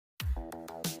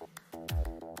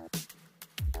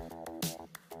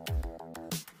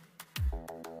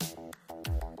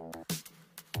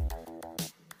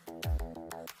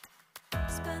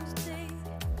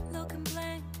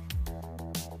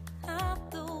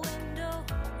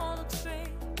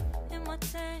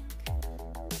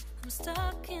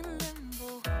in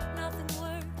limbo, nothing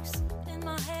works in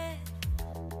my head.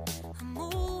 I'm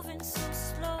moving so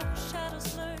slow,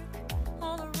 shadows lurk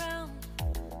all around.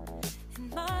 In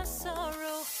my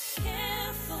sorrow,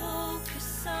 can't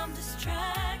focus, I'm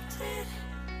distracted,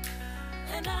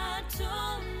 and I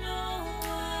don't know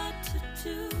what to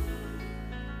do.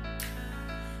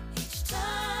 Each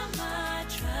time I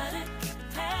try to get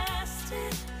past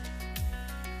it,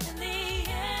 in the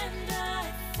end I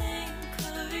think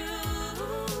of you.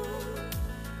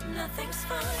 Nothing's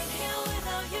fine here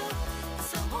without you. The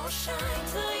sun won't shine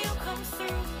till you come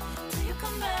through, till you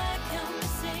come back. I'm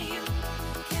missing you.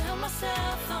 Can't help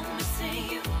myself, I'm missing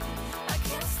you. I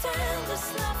can't stand this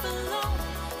life alone.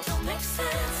 Don't make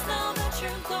sense now that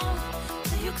you're gone.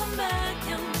 Till you come back,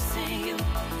 I'm missing you.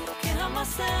 Can't help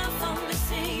myself, I'm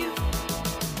missing you.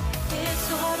 It's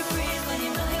so hard to breathe when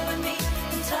you're not here with me.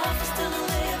 And tough is still to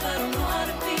live, I don't know how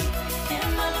to be. In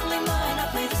my lonely mind, I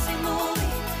play the same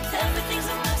movie. Everything's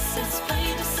a mess, it's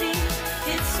plain to see.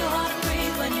 It's so hard to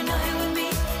breathe when you're not here with me.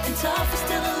 And tough is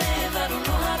still to live, I don't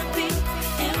know how to be.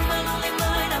 In my lonely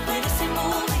mind, I play the same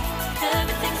movie.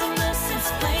 Everything's a mess, it's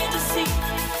plain to see.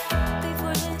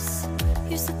 Before this,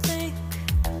 used to think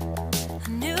I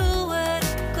knew where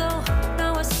to go.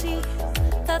 Now I see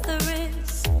that there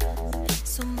is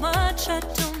so much I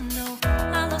don't know.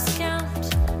 I lost count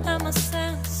at my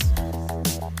sense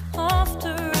of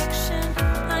direction.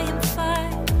 I am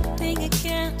fighting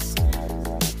against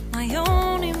my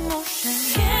own emotion.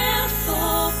 Can't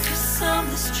focus, I'm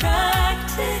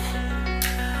distracted,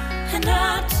 and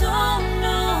I don't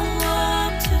know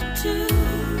what to do.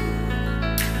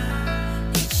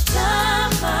 Each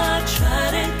time I try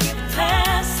to get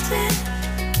past it,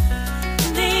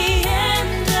 in the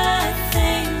end I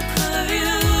think of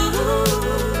you.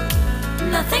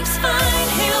 Nothing's fine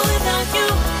here without you.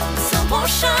 The sun won't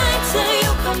shine till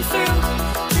you come through,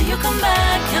 till you come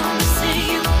back. I'm missing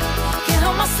you. Can't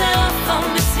help myself, I'm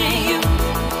missing you.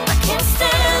 I can't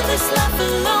stand this life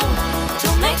alone.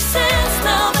 Don't make sense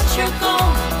now that you're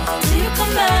gone. Till you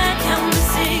come back, I'm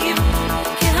missing you.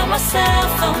 Can't help myself,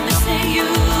 I'm missing you.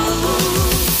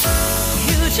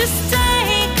 You just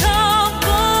take up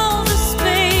all the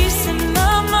space in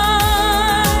my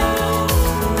mind.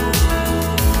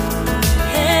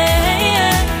 Hey,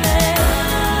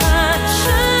 I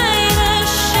try to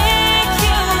shake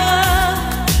you up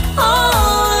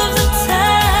all of the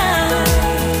time.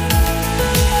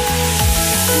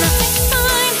 Nothing's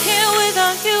fine here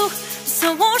without you. The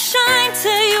sun won't shine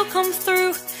till you come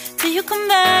through, till you come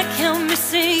back. I'm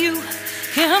missing you.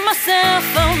 Can't help myself,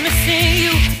 I'm missing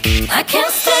you. I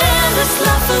can't stand this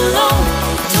life alone.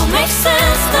 Don't make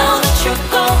sense now that you're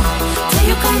gone. Till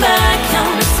you come back,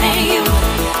 I'm missing you.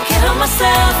 Can't help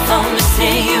myself, I'm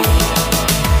missing you.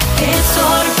 It's so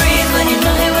hard to breathe when you're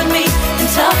not here with me. And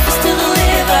tough is still to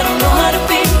live, I don't know how to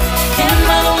be. In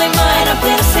my lonely mind, I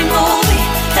play the same movie.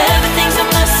 Everything's a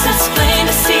mess, it's plain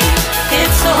to see.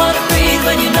 It's so hard to breathe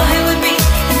when you're not here with me.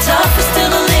 And tough is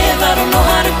still to live, I don't know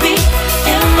how to be.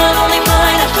 In my lonely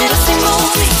mind, I play the same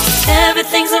movie.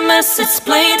 Everything's a mess, it's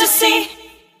plain to see.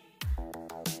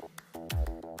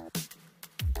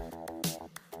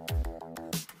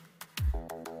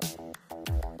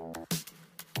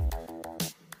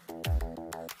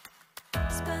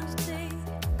 Spend a day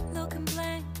looking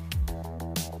blank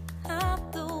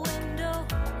out the window,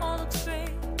 all looks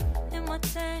great in my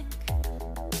tank.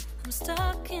 I'm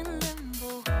stuck in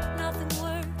limbo, nothing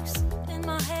works in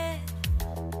my head.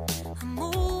 I'm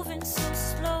moving so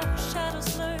slow,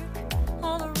 shadows lurk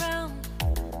all around.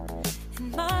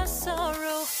 In my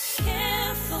sorrow,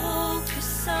 can't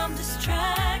focus, I'm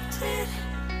distracted,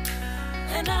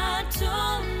 and I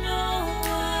don't know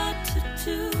what to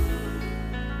do.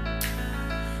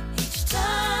 Each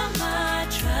time I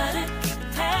try to get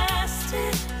past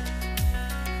it,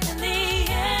 in the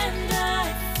end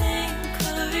I think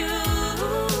of you.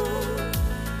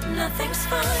 Nothing's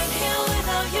fine here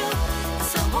without you. The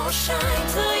sun won't shine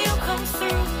till you come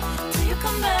through, till you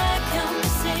come back. I'm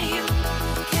missing you.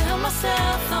 Can't help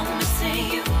myself, I'm missing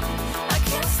you. I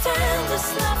can't stand this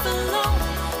life alone.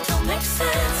 Don't make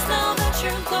sense now that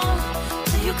you're gone.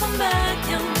 Till you come back,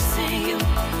 I'm missing you.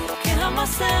 Can't help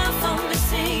myself, I'm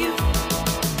missing you.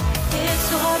 It's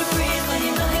so hard to breathe when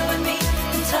you're not here with me.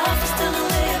 And tough is still to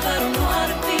live, I don't know how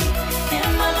to be. In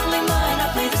my lonely mind, I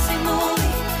play the same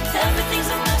movie. Everything's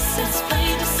a mess, it's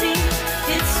plain to see.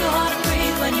 It's so hard to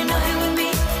breathe when you're not here with me.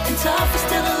 And tough is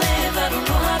still to live, I don't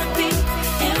know how to be.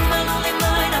 In my lonely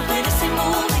mind, I play the same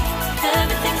movie.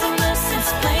 Everything's a mess,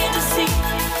 it's plain to see.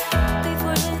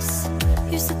 Before this,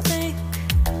 used to think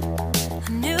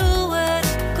I knew where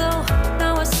to go.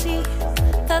 Now I see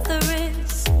that there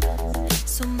is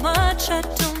so much I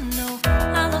don't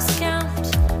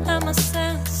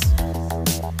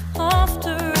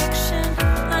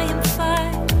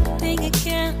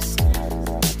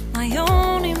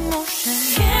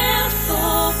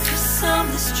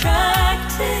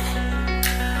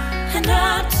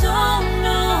I don't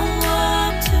know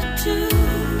what to do.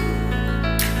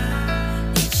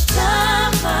 Each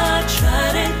time I try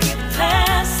to get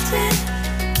past it,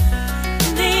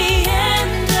 in the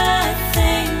end I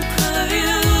think of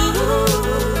you.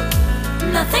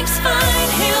 Nothing's fine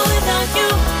here without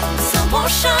you. The sun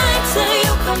won't shine till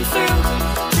you come through,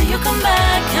 till you come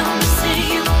back. I'm missing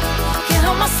you. Can't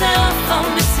help myself, I'm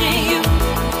missing you.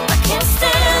 I can't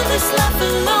stand this life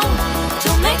alone.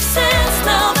 Don't make sense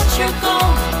now that you're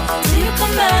gone. Till you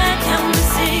come back, I'm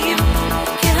missing you.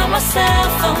 Can't help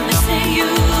myself, I'm missing you.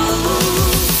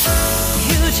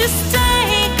 You just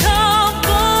take up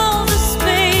all the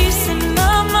space in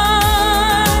my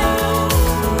mind.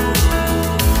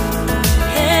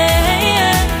 Hey,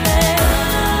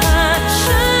 I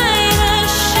try to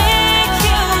shake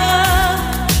you up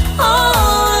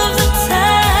all of the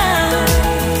time.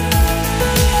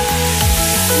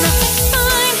 Nothing's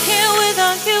fine here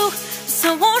without you. The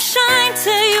sun won't shine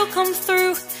till you come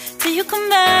through, till you come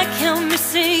back. I'm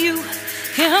missing you.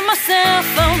 Can't help myself,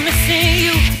 I'm missing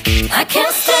you. I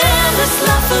can't stand this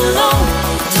life alone.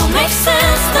 Don't make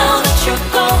sense now that you're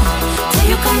gone. Till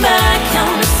you come back,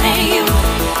 I'm missing you.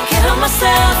 Can't help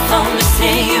myself, I'm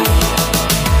missing you.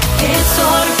 It's so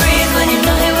hard to breathe when you're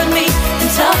not here with me, and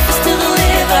tough is still to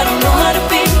live, I don't know how to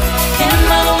be. In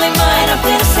my lonely mind, I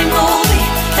play the same movie.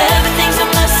 Everything's a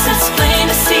mess, it's plain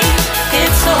to see.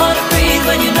 It's so hard to breathe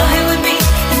when you're not here with me,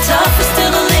 and tough is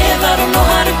still to live, I don't know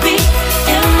how to be.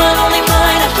 In my lonely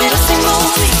mind, I play the same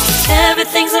movie.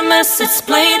 Everything's a mess, it's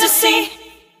plain to see.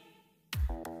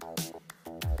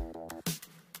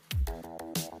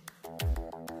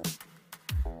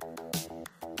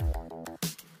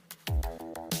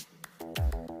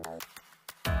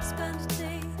 Spend a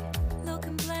day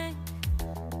looking blank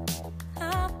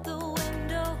out the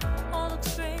window, all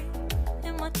looks great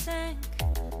in my tank.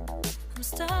 I'm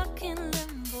stuck in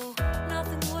limbo,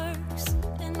 nothing works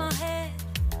in my head.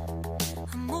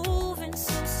 I'm moving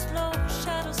so slow,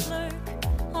 shadows lurk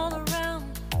all around.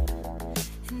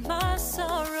 In my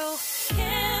sorrow,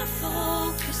 can't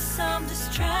focus, I'm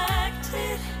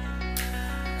distracted,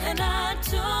 and I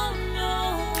don't know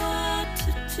what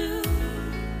to do.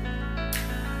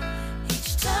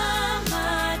 Each time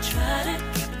I try to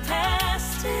get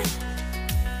past it,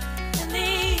 in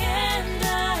the end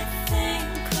I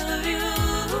think of you.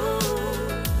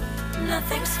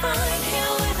 Nothing's fine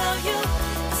here without you.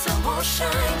 The sun won't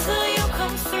shine till you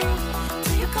come through,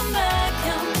 till you come back.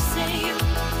 I'm missing you.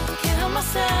 Can't help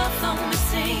myself, I'm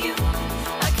missing you.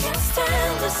 I can't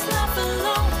stand this life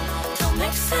alone. Don't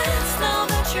make sense now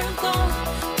that you're gone.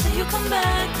 Till you come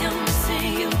back, I'm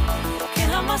missing you.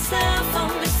 Can't help myself,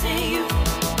 I'm missing you.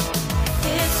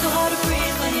 It's so hard to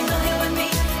breathe when you're not here with me,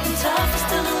 and tough is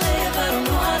still to live, I don't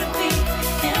know how to be.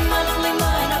 In my lonely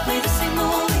mind, I play the same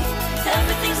movie.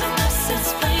 Everything's a mess,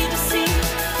 it's plain to see.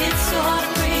 It's so hard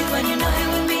to breathe when you're not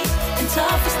here with me, and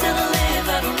tough is still to live,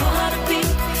 I don't know how to be.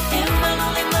 In my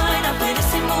lonely mind, I play the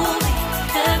same movie.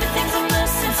 Everything's a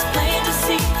mess, it's plain to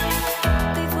see.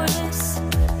 Before this,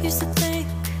 used to think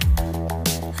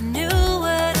I knew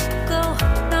where to go.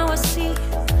 Now I see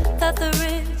that there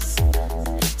is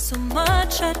so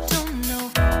much I don't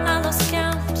know. I lost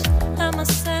count and my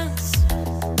sense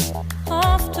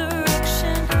of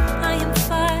direction. I am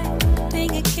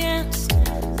fighting against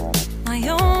my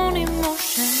own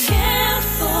emotion. Can't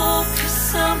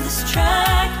focus, I'm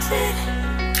distracted,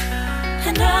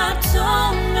 and I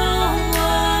don't know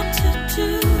what to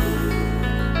do.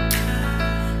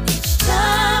 Each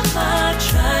time I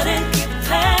try to get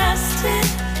past it,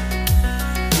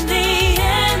 in the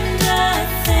end I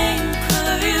think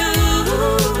of you.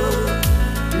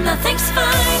 Nothing's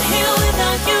fine here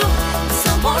without you. The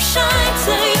sun won't shine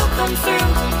till you come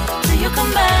through, till you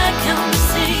come back. I'm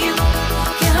missing you.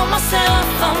 Can't help myself,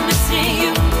 I'm missing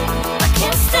you. I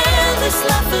can't stand this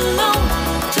life alone.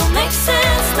 Don't make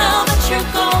sense now that you're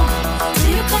gone.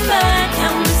 Till you come back,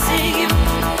 I'm missing you.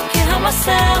 Can't help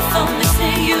myself, I'm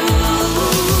missing you.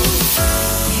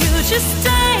 You just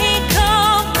take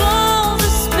up all the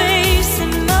space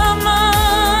in my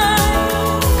mind.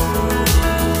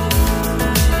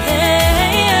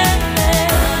 Hey,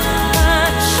 I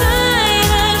try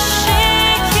to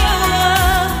shake you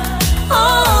up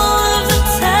all of the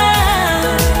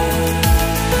time.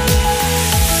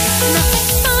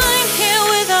 Nothing's fine here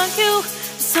without you.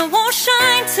 The sun won't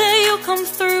shine till you come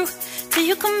through, till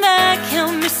you come back.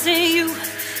 I'm missing you.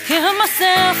 Can't help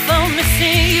myself, I'm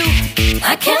missing you.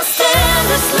 I can't stand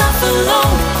this life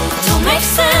alone. Don't make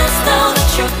sense now that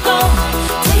you're gone.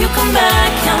 Till you come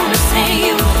back, I'm missing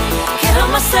you. Can't help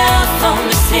myself, I'm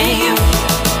missing you.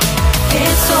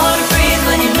 It's so hard to breathe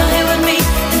when you're not here with me,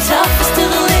 and tough is still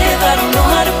to live, I don't know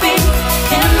how to be.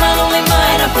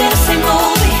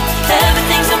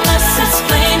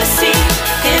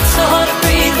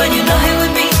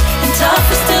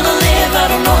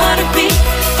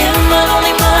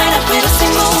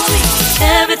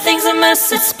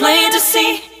 mess, it's plain to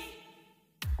see.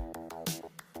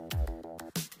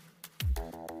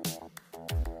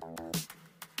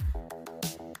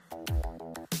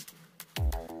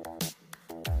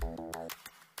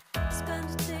 Spend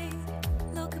a day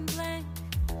looking blank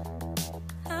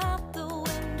out the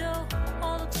window,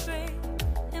 all looks great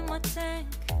in my tank.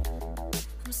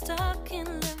 I'm stuck in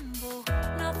limbo,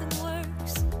 nothing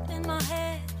works in my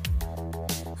head.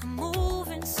 I'm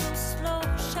moving so slow,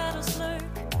 shadows lurk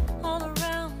all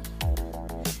around.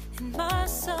 In my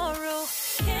sorrow,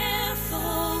 can't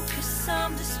focus,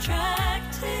 I'm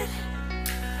distracted,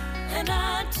 and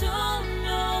I don't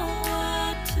know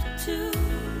what to do.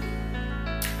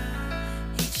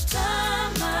 Each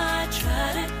time I try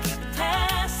to get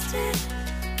past it,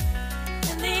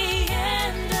 in the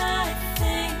end I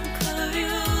think of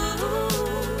you.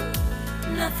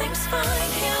 Nothing's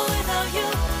fine here without you.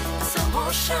 The sun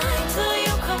won't shine till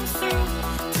you come through,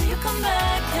 till you come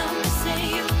back. I'm missing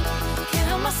you, can't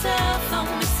help myself, I'm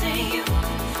missing you.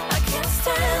 I can't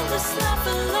stand this life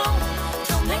alone,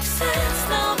 don't make sense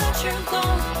now that you're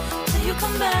gone. Till you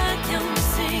come back, I'm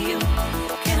missing you,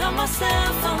 can't help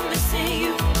myself, I'm missing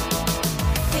you.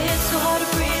 It's so hard to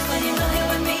breathe when you're not here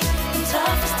with me, and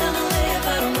tough is still to live,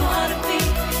 I don't know how to be.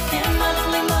 In my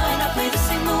lonely mind I play the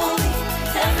same movie,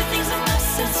 everything's a mess,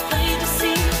 it's plain to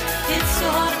see. It's so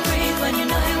hard to breathe when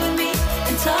you're not here with me,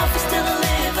 and tough is still to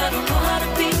live, I don't know how to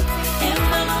be. In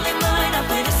my lonely mind I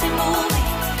play the same movie,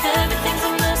 everything's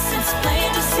a mess, it's plain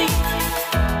to see.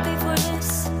 Before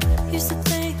this, used to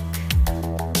think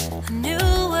I knew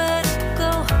where to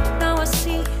go, now I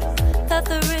see that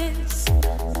there is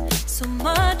so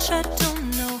much I don't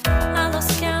know. I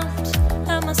lost count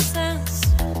at my sense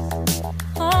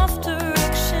of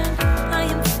direction. I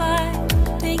am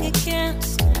fighting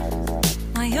against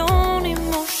my own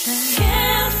emotion.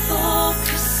 Can't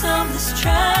focus, I'm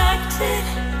distracted,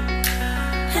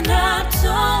 and I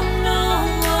don't know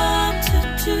what to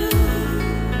do.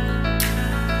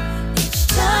 Each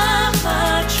time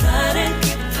I try to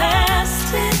get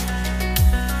past it,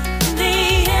 in the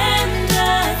end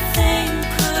I think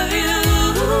of you.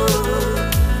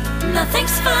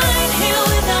 Nothing's fine here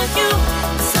without you.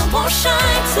 The sun won't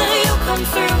shine till you come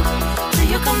through, till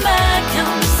you come back.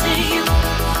 I'm missing you,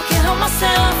 can't help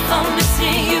myself, I'm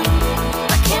missing you.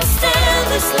 I can't stand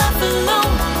this life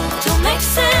alone, don't make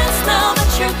sense now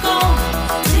that you're gone.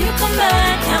 Till you come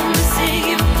back, I'm missing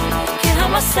you, can't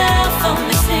help myself, I'm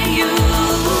missing you.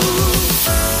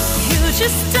 You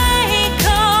just take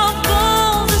up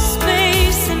all the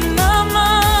space in my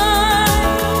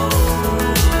mind.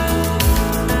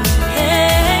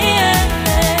 Hey,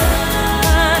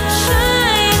 I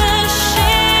try to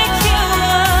shake you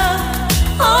up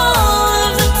all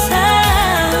of the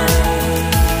time.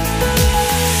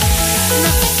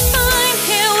 Nothing's fine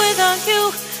here without you.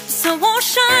 The sun won't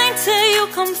shine till you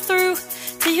come through,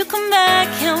 till you come back.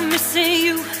 I'm missing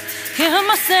you, can't help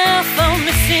myself, I'm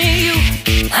missing you.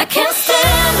 I can't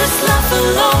stand this life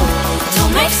alone,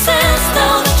 don't make sense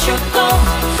now that you're gone.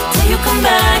 Till you come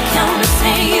back, I'm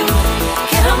missing you,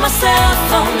 can't help myself,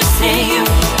 I'm missing you.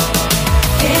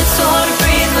 It's so hard to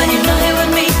breathe when you're not here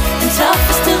with me, and tough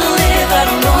is still to live, I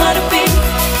don't know how to be.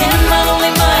 In my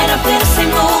lonely mind I play the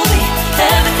same movie,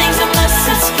 everything's a mess,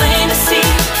 it's plain to see.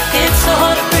 It's so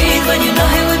hard to breathe when you're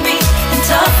not here with me, and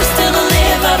tough is still to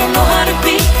live, I don't know how to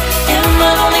be. In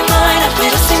my lonely mind I play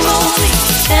the same movie,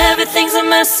 everything's a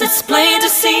mess, it's plain to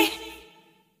see.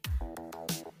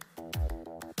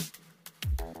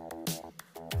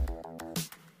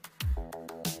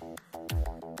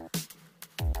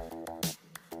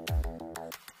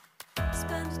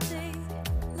 Spend a day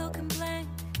looking blank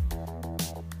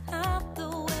out the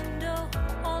window,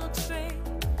 all looks great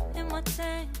in my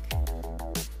tank.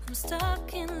 I'm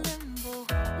stuck in limbo,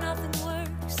 nothing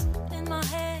works in my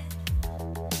head.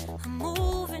 I'm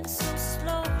moving so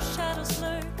slow, shadows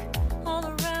lurk all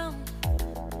around.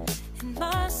 In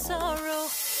my sorrow,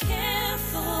 can't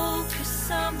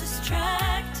focus, I'm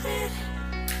distracted,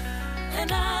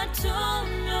 and I don't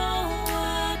know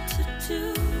what to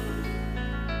do.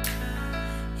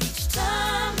 Each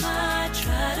time I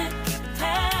try to get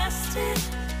past it,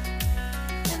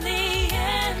 in the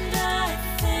end I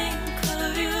think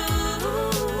of you.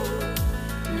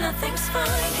 Nothing's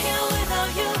fine here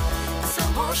without you. The sun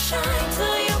won't shine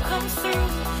till you come through,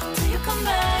 till you come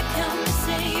back. I'm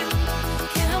missing you,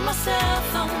 can't help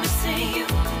myself, I'm missing you.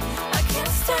 I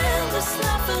can't stand this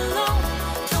life alone,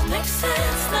 don't make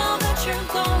sense now that you're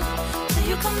gone. Till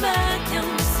you come back, I'm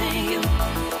missing you,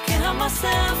 can't help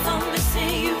myself, I'm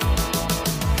missing you.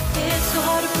 It's so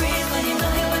hard to breathe when you're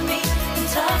not here with me, and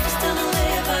tough is still to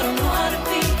live, I don't know how to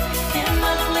be. In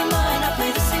my lonely mind I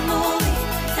play the same movie,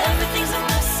 everything's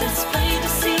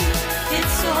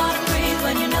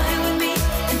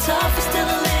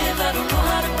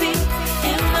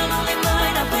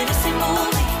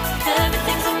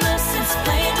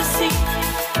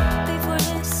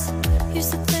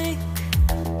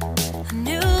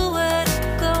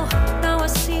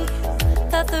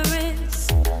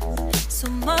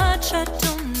much I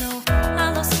don't know.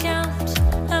 I lost count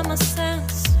at my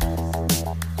sense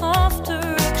of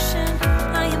direction.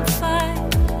 I am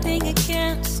fighting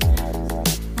against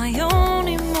my own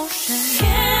emotion.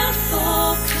 Can't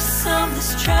focus, I'm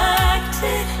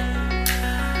distracted,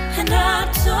 and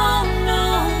I don't